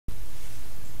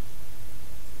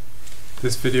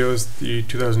This video is the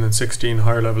 2016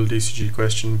 higher level DCG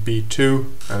question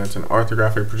B2, and it's an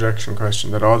orthographic projection question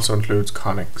that also includes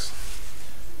conics.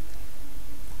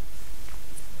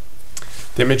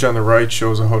 The image on the right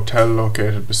shows a hotel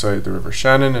located beside the River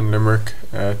Shannon in Limerick.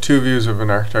 Two views of an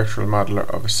architectural model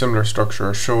of a similar structure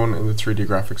are shown in the 3D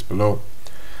graphics below.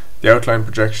 The outline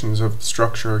projections of the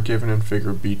structure are given in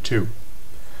figure B2.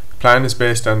 The plan is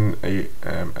based on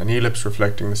an ellipse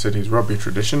reflecting the city's rugby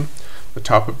tradition. The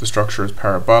top of the structure is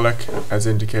parabolic, as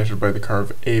indicated by the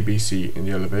curve ABC in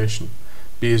the elevation.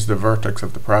 B is the vertex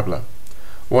of the parabola.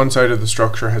 One side of the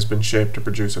structure has been shaped to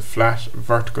produce a flat,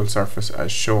 vertical surface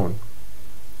as shown.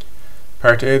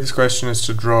 Part A of this question is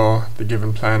to draw the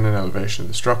given plan and elevation of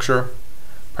the structure.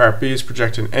 Part B is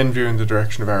project an end view in the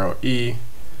direction of arrow E.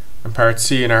 And Part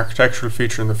C, an architectural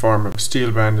feature in the form of a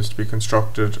steel band, is to be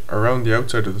constructed around the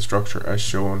outside of the structure as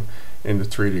shown in the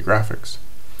 3D graphics.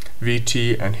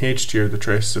 VT and HT are the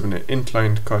traces of an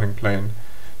inclined cutting plane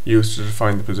used to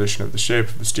define the position of the shape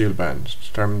of the steel band, to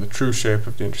determine the true shape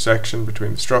of the intersection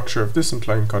between the structure of this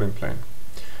inclined cutting plane.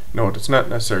 Note, it's not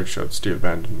necessary to show the steel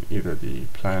band in either the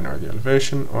plan or the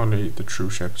elevation, only the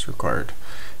true shape is required.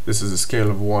 This is a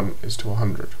scale of 1 is to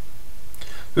 100.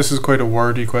 This is quite a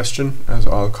wordy question, as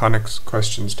all conics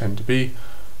questions tend to be,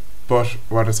 but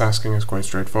what it's asking is quite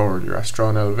straightforward. You're asked to draw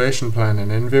an elevation plan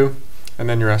in end view, and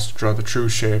then you're asked to draw the true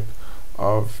shape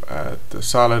of the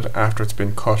solid after it's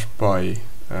been cut by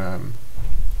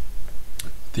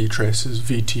the traces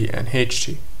VT and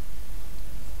HT.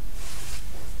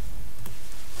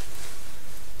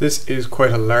 This is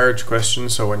quite a large question,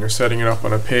 so when you're setting it up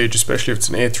on a page, especially if it's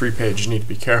an A3 page, you need to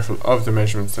be careful of the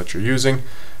measurements that you're using.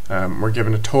 We're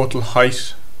given a total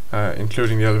height,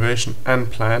 including the elevation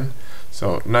and plan,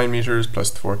 so 9 meters plus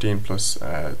the 14 plus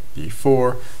the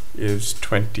 4 is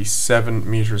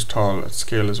 27 meters tall. Its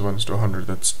scale is 1 to 100,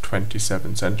 that's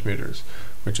 27 centimeters,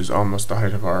 which is almost the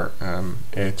height of our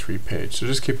A3 page. So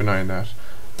just keep an eye on that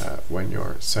when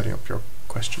you're setting up your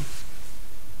question.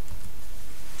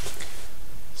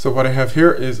 So what I have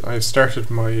here is I've started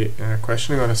my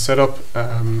question. I'm going to set up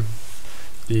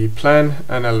the plan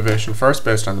and elevation first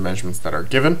based on the measurements that are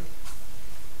given.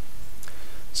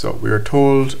 So we are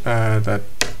told that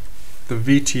the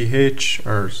VTH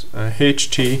or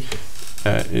HT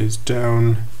is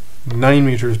down 9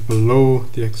 meters below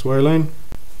the XY line.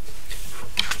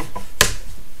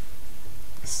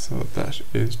 So that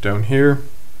is down here.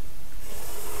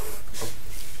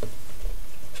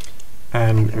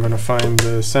 And I'm going to find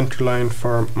the center line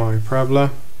for my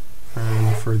parabola,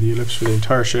 and for the ellipse for the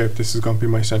entire shape, this is going to be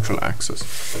my central axis.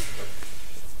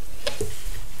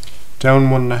 Down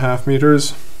 1.5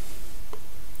 meters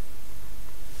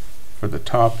for the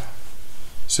top,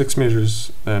 6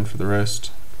 meters then for the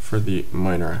rest for the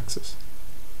minor axis.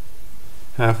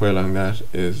 Halfway along that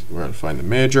is where I'll find the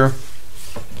major,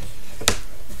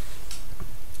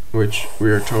 which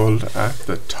we are told at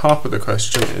the top of the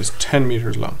question is 10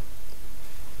 meters long.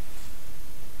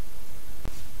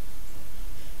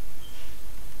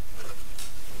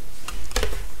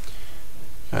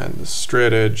 And the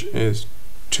straight edge is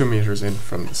 2 meters in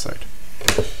from the side.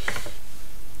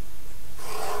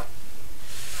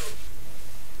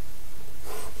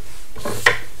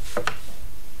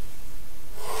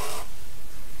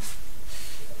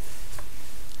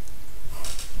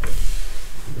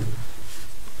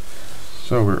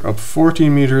 So we're up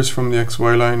 14 meters from the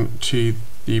XY line to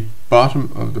the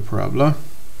bottom of the parabola.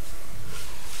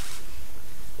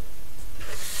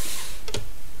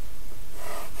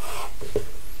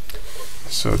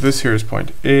 So this here is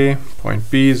point A,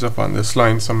 point B is up on this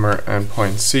line somewhere, and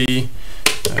point C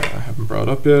I haven't brought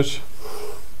up yet.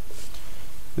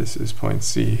 This is point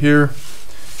C here,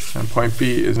 and point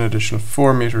B is an additional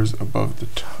 4 meters above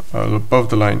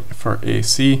the line for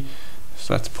AC.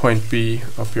 So that's point B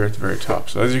up here at the very top.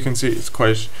 So as you can see, it's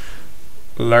quite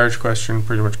a large question,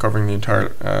 pretty much covering the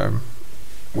entire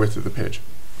width of the page,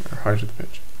 or height of the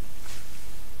page.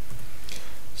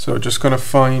 So just going to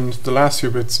find the last few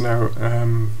bits now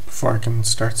before I can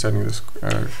start setting this,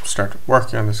 start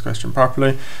working on this question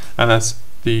properly, and that's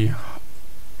the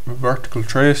vertical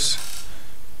trace.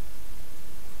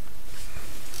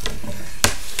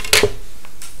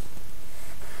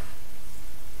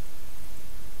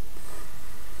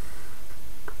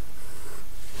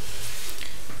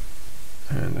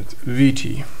 And that's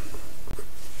VT.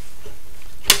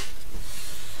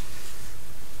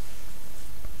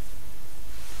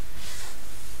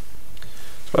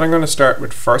 What I'm going to start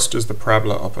with first is the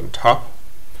parabola up on top.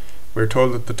 We're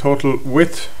told that the total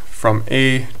width from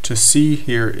A to C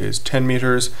here is 10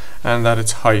 meters and that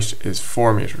its height is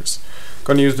 4 meters. I'm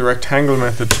going to use the rectangle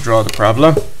method to draw the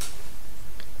parabola.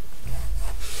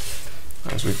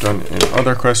 as we've done in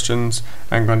other questions.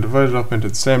 I'm going to divide it up into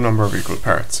the same number of equal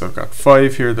parts. So I've got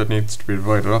 5 here that needs to be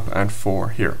divided up and 4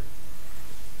 here.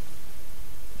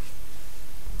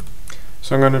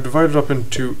 So I'm going to divide it up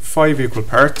into 5 equal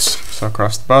parts. So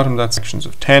across the bottom that's sections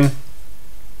of 10.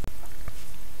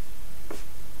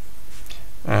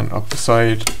 And up the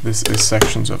side this is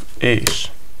sections of 8.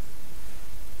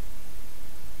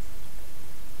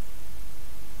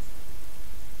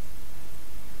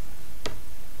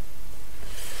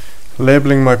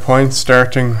 Labeling my points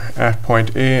starting at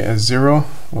point A as 0,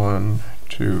 1,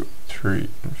 2, 3,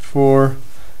 and 4,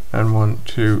 and 1,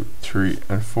 2, 3,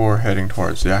 and 4 heading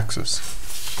towards the axis.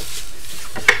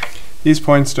 These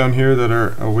points down here that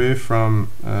are away from,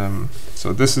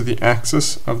 so this is the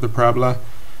axis of the parabola,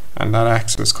 and that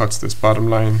axis cuts this bottom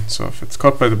line. So if it's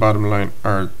cut by the bottom line,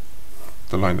 or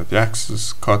the line that the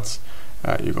axis cuts,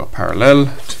 you go parallel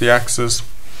to the axis,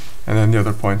 and then the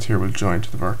other points here will join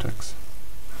to the vertex.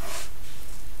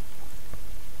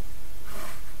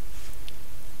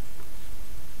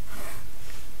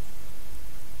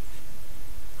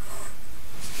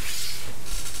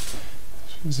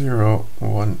 Zero,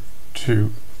 1,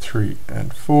 2, 3,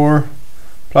 and 4.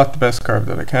 Plot the best curve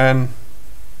that I can.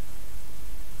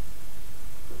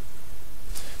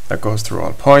 That goes through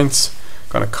all points.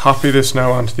 I'm going to copy this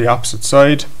now onto the opposite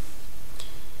side.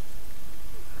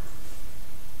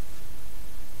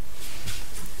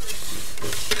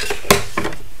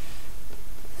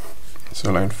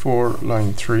 So line 4,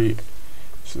 line 3,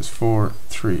 this is 4,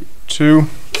 3, 2.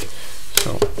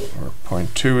 So where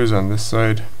point 2 is on this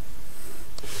side.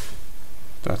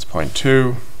 That's point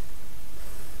 2,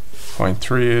 point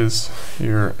 3 is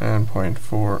here, and point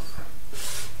 4.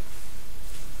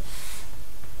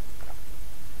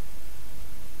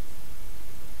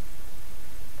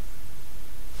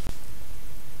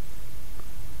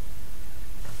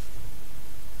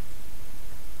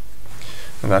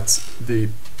 And that's the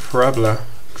parabola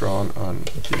drawn on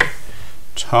the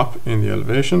top in the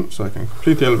elevation. So I can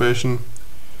complete the elevation,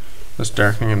 just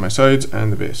darkening in my sides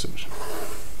and the base of it.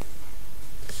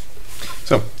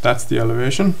 So that's the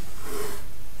elevation.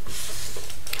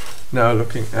 Now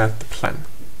looking at the plan.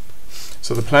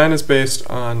 So the plan is based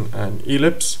on an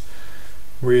ellipse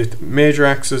with major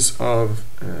axis of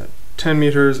 10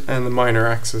 meters and the minor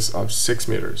axis of 6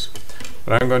 meters.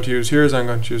 What I'm going to use here is I'm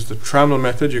going to use the Trammell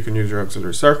method. You can use your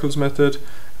auxiliary circles method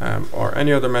or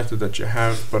any other method that you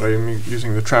have, but I'm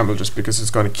using the Trammell just because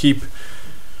it's going to keep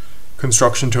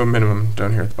construction to a minimum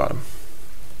down here at the bottom.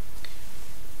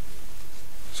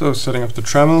 So setting up the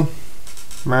Trammell,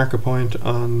 mark a point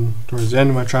on towards the end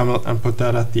of my Trammell and put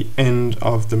that at the end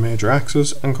of the major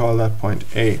axis and call that point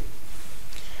A.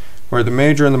 Where the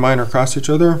major and the minor cross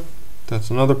each other, that's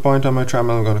another point on my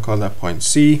Trammell. I'm going to call that point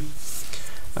C.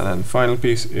 And then the final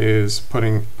piece is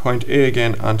putting point A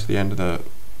again onto the end of the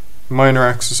minor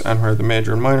axis, and where the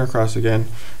major and minor cross again,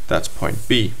 that's point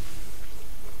B.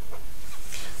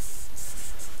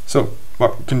 So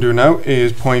what we can do now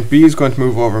is point B is going to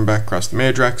move over and back across the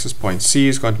major axis, point C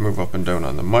is going to move up and down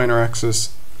on the minor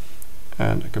axis,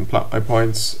 and I can plot my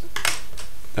points,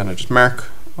 then I just mark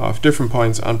off different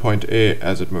points on point A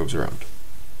as it moves around.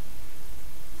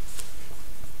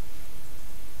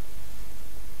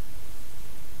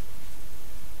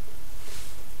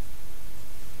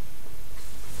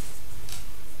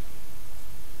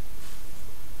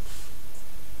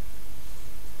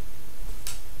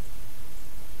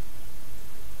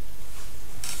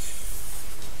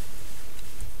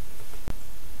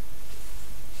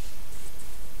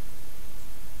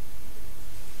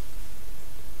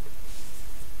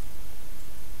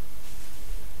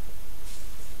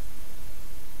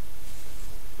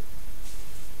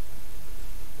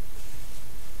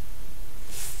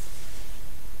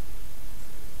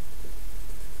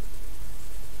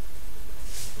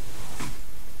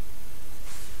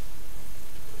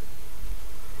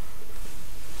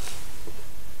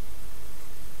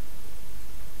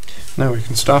 Now we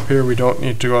can stop here. We don't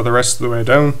need to go the rest of the way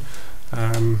down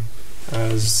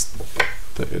as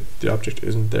the object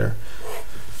isn't there.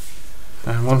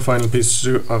 And one final piece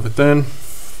to do of it then.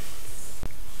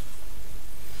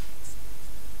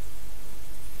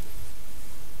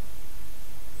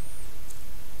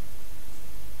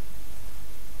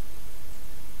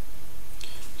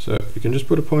 So you can just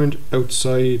put a point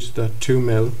outside that 2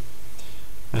 mil,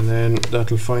 and then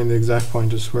that'll find the exact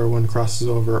point as where one crosses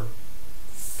over.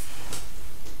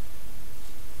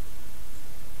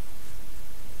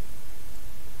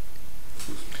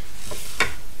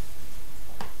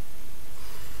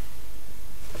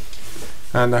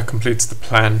 And that completes the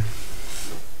plan.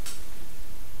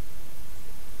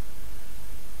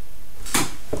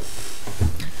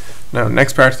 Now,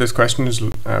 next part of this question is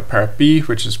part B,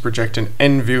 which is project an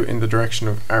end view in the direction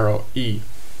of arrow E.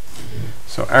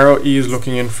 So arrow E is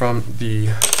looking in from the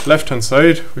left hand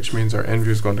side, which means our end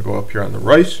view is going to go up here on the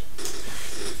right.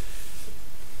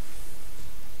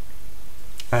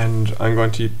 And I'm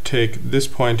going to take this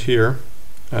point here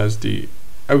as the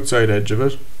outside edge of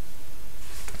it.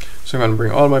 So I'm going to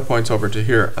bring all my points over to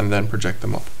here and then project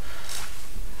them up.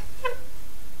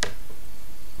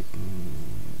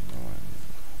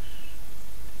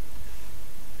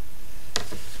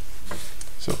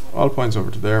 So all points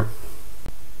over to there.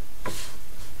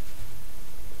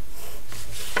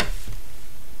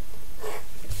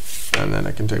 And then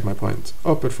I can take my points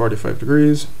up at 45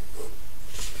 degrees.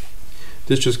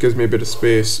 This just gives me a bit of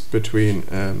space between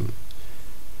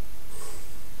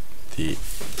the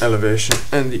elevation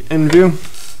and the end view.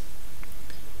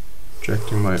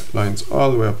 Projecting my lines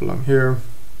all the way up along here.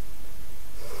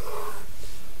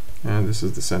 And this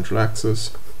is the central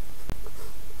axis.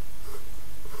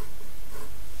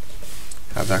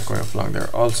 Have that going up along there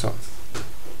also.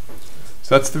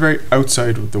 So that's the very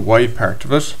outside with the wide part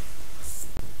of it.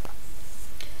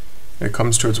 It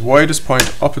comes to its widest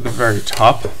point up at the very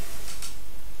top.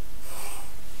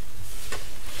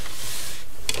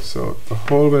 So the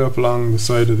whole way up along the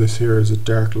side of this here is a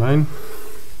dark line.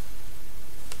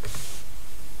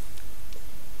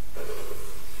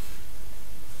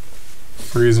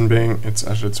 Reason being, it's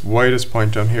at its widest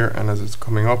point down here, and as it's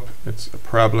coming up, it's a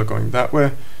parabola going that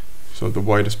way. So the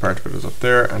widest part of it is up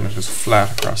there, and it is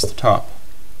flat across the top.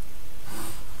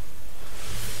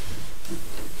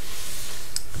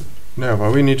 Now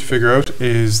what we need to figure out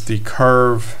is the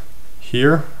curve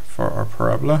here for our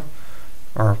parabola,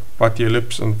 or what the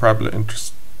ellipse and the parabola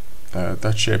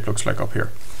that shape looks like up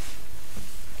here.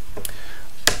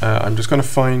 I'm just going to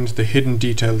find the hidden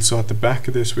details. So at the back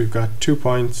of this we've got 2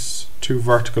 points, 2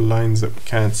 vertical lines that we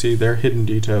can't see. They're hidden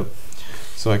detail,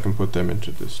 so I can put them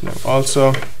into this now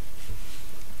also.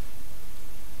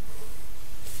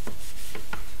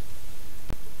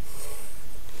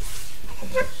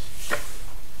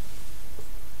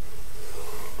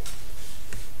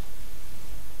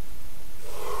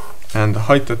 And the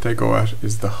height that they go at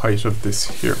is the height of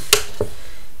this here.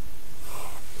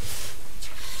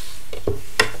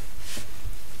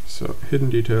 So hidden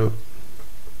detail.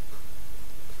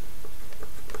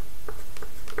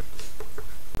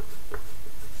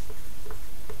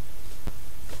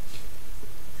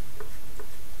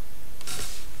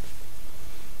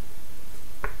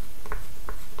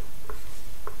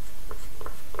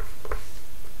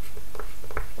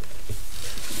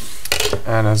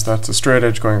 And as that's a straight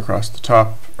edge going across the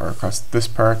top, or across this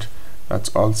part,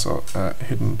 that's also a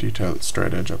hidden detail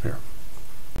straight edge up here.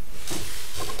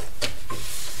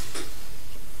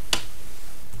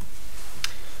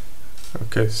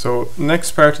 Okay, so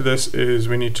next part of this is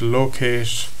we need to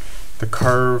locate the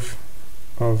curve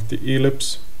of the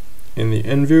ellipse in the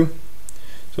end view.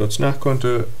 So it's not going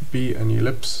to be an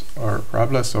ellipse or a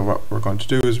parabola, so what we're going to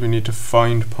do is we need to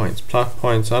find points, plot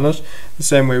points on it, the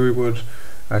same way we would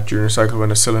at junior cycle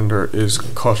when a cylinder is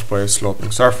cut by a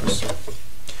sloping surface.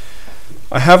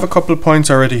 I have a couple of points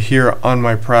already here on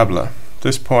my parabola.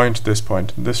 This point, this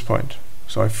point, and this point.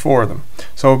 So I have 4 of them.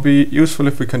 So it would be useful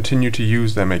if we continue to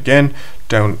use them again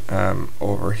down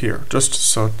over here, just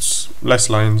so it's less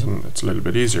lines and it's a little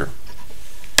bit easier.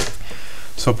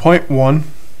 So point 1,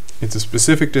 it's a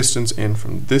specific distance in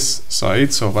from this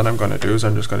side. So what I'm going to do is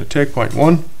I'm just going to take point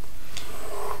 1,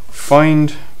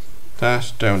 find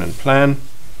that down in plan,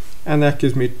 and that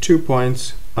gives me 2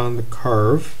 points on the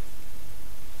curve,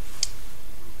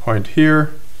 point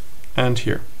here and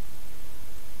here.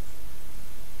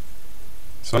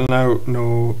 So I'll now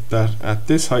know that at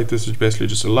this height, this is basically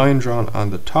just a line drawn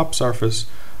on the top surface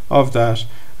of that,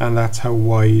 and that's how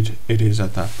wide it is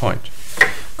at that point.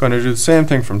 Going to do the same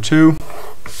thing from 2.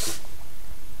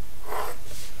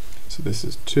 So this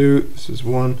is 2, this is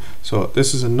 1. So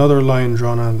this is another line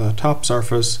drawn on the top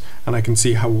surface, and I can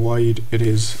see how wide it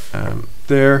is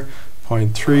there.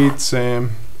 Point 3, the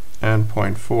same, and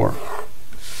point 4.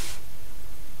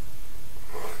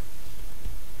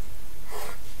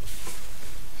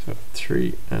 So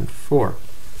 3 and 4.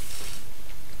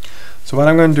 So what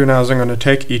I'm going to do now is I'm going to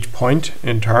take each point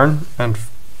in turn and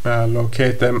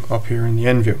locate them up here in the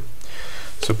end view.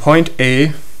 So point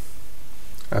A,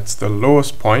 that's the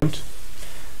lowest point.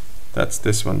 That's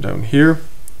this one down here.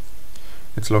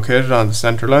 It's located on the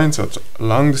center line, so it's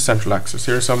along the central axis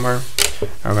here somewhere.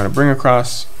 I'm going to bring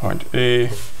across point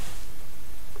A.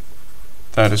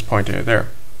 That is point A there.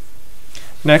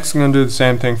 Next, I'm going to do the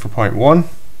same thing for point 1.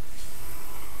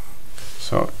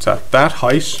 So it's at that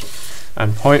height,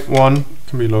 and point 1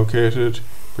 can be located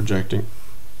projecting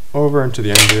over into the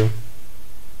end view.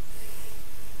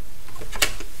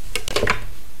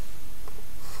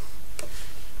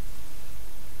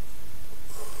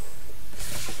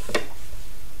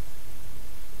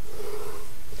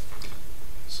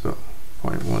 So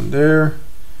point 1 there,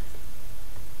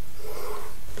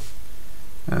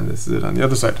 and this is it on the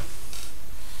other side.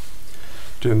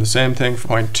 Doing the same thing for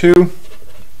point 2.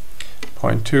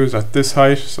 Point 2 is at this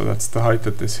height, so that's the height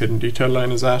that this hidden detail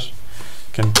line is at.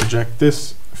 Can project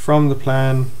this from the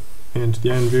plan into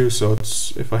the end view, so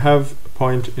it's, if I have a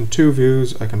point in 2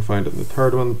 views, I can find it in the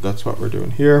third one. That's what we're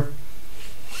doing here.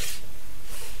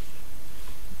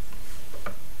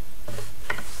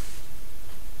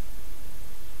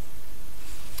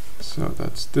 So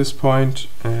that's this point,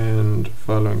 and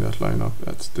following that line up,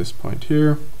 that's this point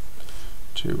here.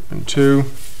 2 and 2.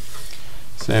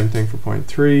 Same thing for point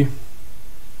 3.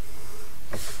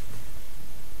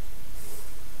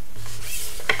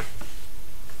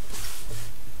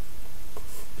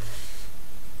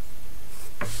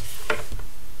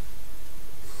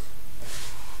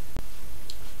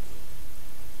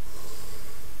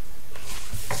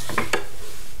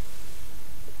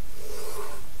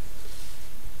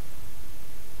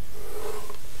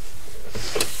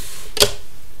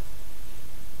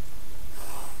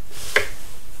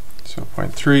 So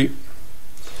point 3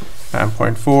 and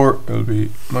point 4 will be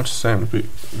much the same, it'll be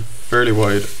fairly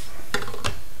wide.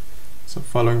 So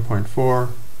following point 4,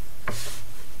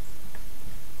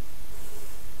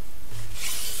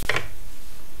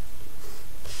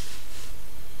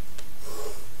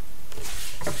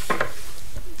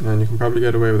 and you can probably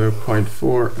get away without point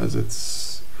 4 as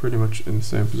it's pretty much in the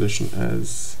same position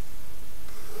as,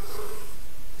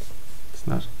 it's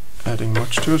not adding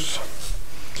much to it.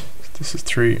 This is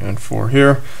 3 and 4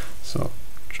 here, so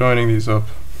joining these up,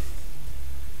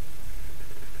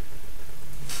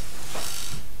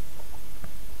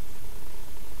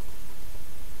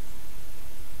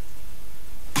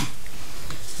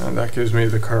 and that gives me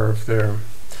the curve there.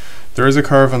 There is a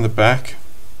curve on the back,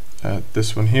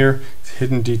 this one here, it's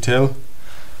hidden detail,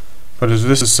 but as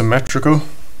this is symmetrical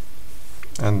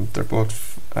and they're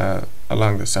both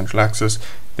along the central axis,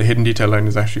 the hidden detail line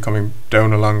is actually coming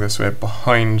down along this way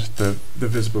behind the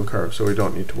visible curve, so we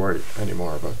don't need to worry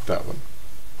anymore about that one.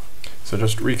 So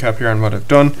just recap here on what I've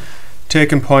done.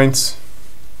 Taken points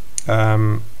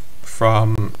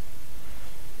from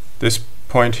this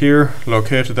point here,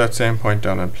 located that same point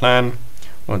down in plan.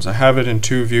 Once I have it in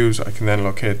 2 views, I can then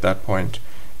locate that point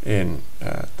in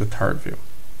the third view.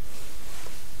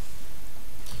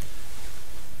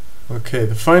 Okay,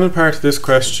 the final part of this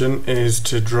question is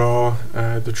to draw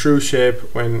the true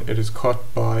shape when it is cut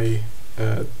by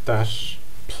that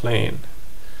plane,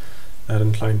 that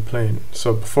inclined plane.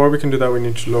 So before we can do that, we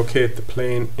need to locate the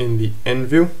plane in the end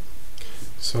view.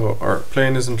 So our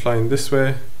plane is inclined this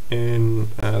way in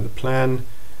the plan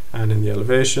and in the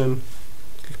elevation,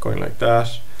 going like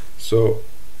that. So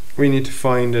we need to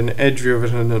find an edge view of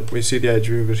it, and we see the edge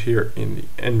view of it here in the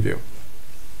end view.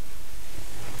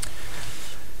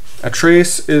 A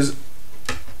trace is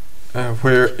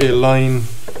where a line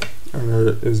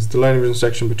is the line of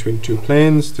intersection between 2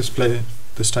 planes. This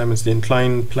time it's the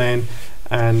inclined plane,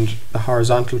 and the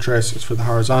horizontal trace is for the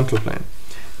horizontal plane.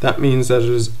 That means that it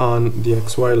is on the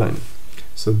XY line.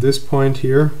 So this point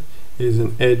here is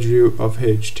an edge view of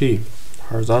HT,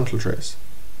 horizontal trace.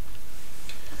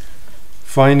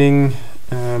 Finding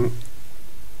the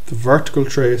vertical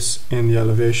trace in the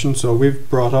elevation. So we've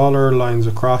brought all our lines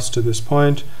across to this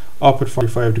point, up at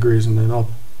 45 degrees and then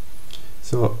up.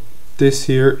 So this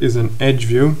here is an edge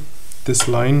view. This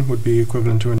line would be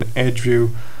equivalent to an edge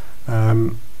view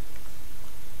of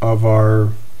our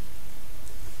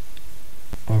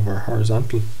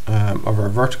horizontal, of our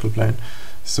vertical plane.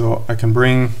 So I can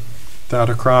bring that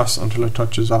across until it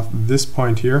touches off this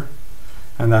point here,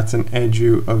 and that's an edge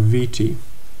view of VT.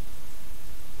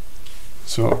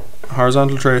 So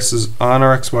horizontal trace is on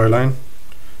our XY line,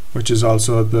 which is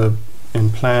also the in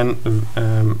plan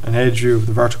an edge view of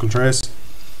the vertical trace.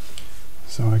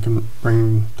 So I can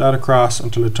bring that across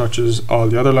until it touches all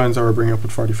the other lines that we're bringing up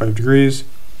at 45 degrees.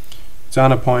 It's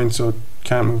on a point, so it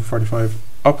can't move 45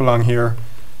 up along here.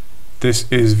 This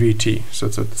is VT, so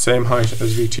it's at the same height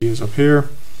as VT is up here.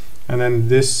 And then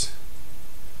this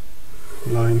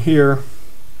line here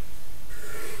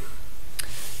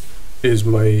is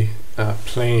my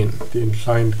plane, the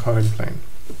inclined conic plane.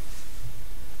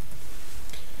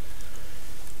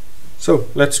 So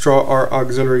let's draw our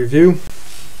auxiliary view.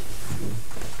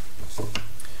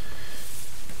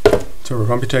 So we're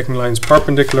going to be taking lines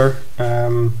perpendicular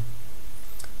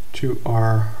to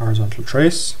our horizontal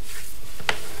trace.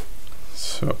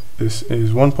 So this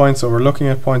is 1 point, so we're looking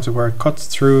at points of where it cuts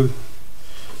through the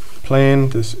plane.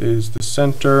 This is the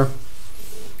center,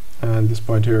 and this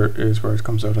point here is where it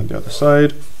comes out on the other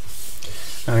side.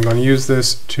 And I'm going to use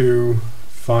this to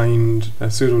find a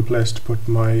suitable place to put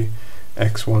my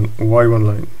x1, y1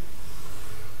 line.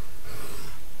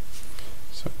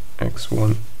 So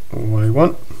x1,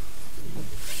 y1.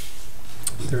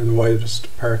 They're the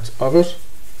widest parts of it.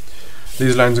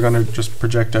 These lines are going to just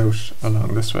project out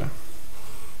along this way.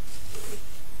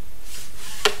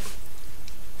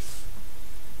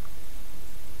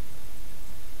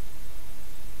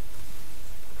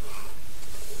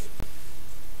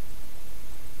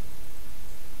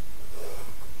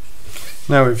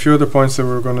 Now, a few other points that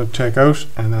we're going to take out,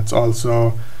 and that's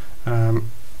also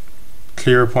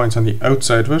clear points on the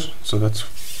outside of it. So that's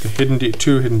the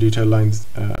two hidden detail lines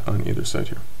on either side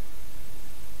here.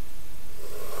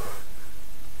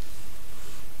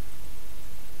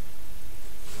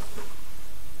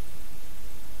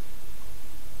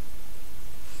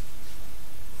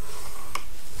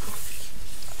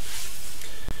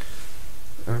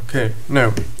 Okay,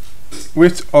 now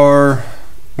with our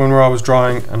when we're always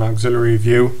drawing an auxiliary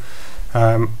view,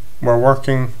 we're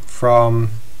working from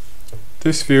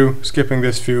this view, skipping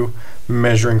this view,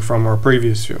 measuring from our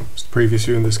previous view. So the previous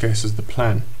view in this case is the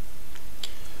plan.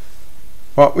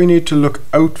 What we need to look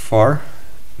out for,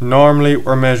 normally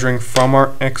we're measuring from our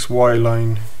XY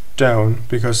line down,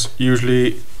 because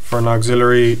usually for an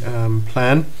auxiliary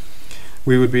plan, it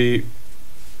would be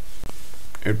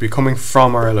coming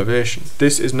from our elevation.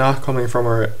 This is not coming from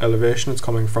our elevation, it's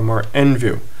coming from our end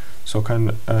view. So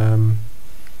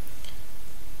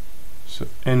so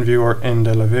end view or end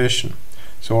elevation.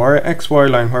 So our XY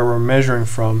line where we're measuring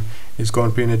from is going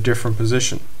to be in a different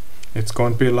position. It's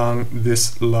going to be along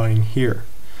this line here.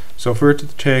 So if we were to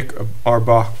take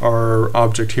our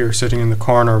object here sitting in the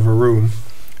corner of a room,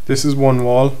 this is one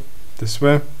wall this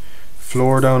way,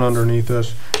 floor down underneath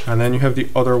it, and then you have the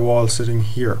other wall sitting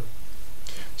here.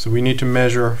 So we need to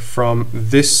measure from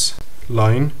this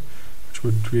line, which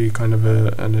would be kind of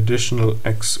an additional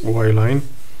XY line,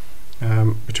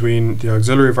 between the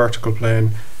auxiliary vertical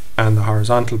plane and the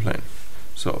horizontal plane.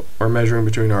 So we're measuring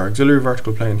between our auxiliary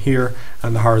vertical plane here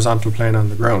and the horizontal plane on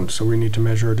the ground. So we need to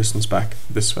measure a distance back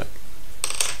this way.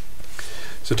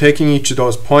 So taking each of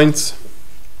those points,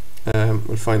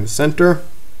 we'll find the center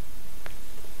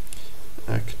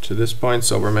back to this point.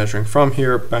 So we're measuring from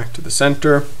here back to the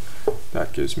center.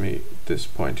 That gives me this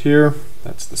point here.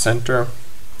 That's the center.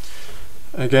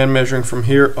 Again, measuring from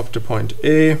here up to point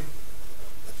A.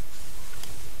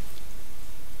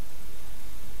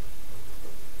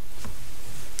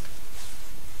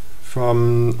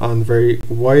 From on the very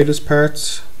widest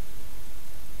parts,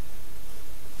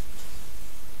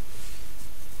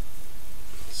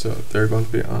 so they're going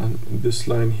to be on this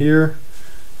line here,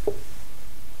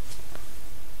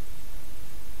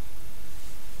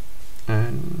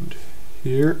 and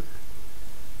here.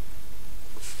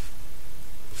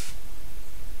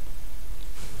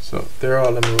 So they're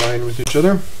all in line with each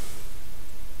other.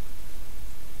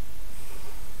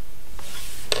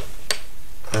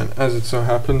 And as it so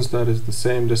happens, that is the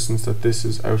same distance that this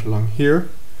is out along here.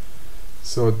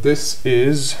 So this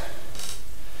is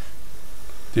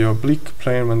the oblique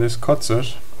plane when this cuts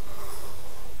it.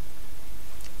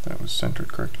 That was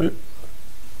centered correctly.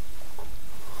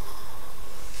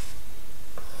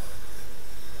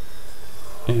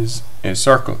 Is a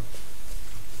circle.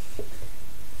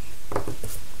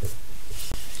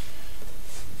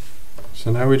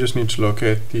 So now we just need to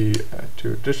locate the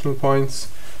two additional points.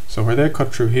 So where they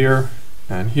cut through here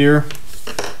and here,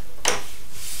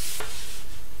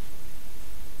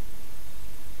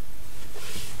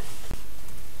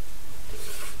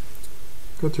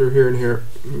 cut through here and here,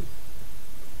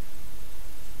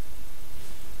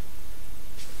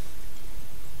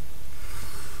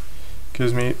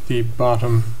 gives me the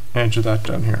bottom edge of that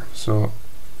down here. So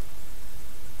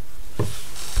you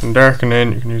can darken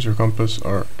in, you can use your compass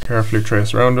or carefully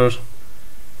trace around it.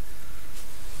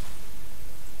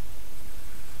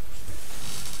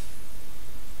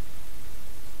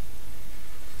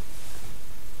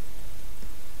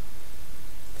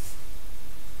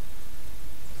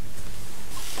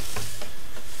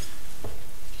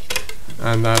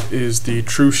 And that is the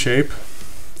true shape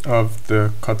of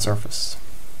the cut surface.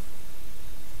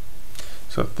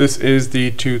 So this is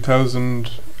the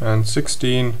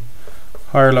 2016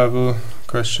 higher level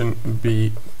question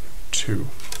B2.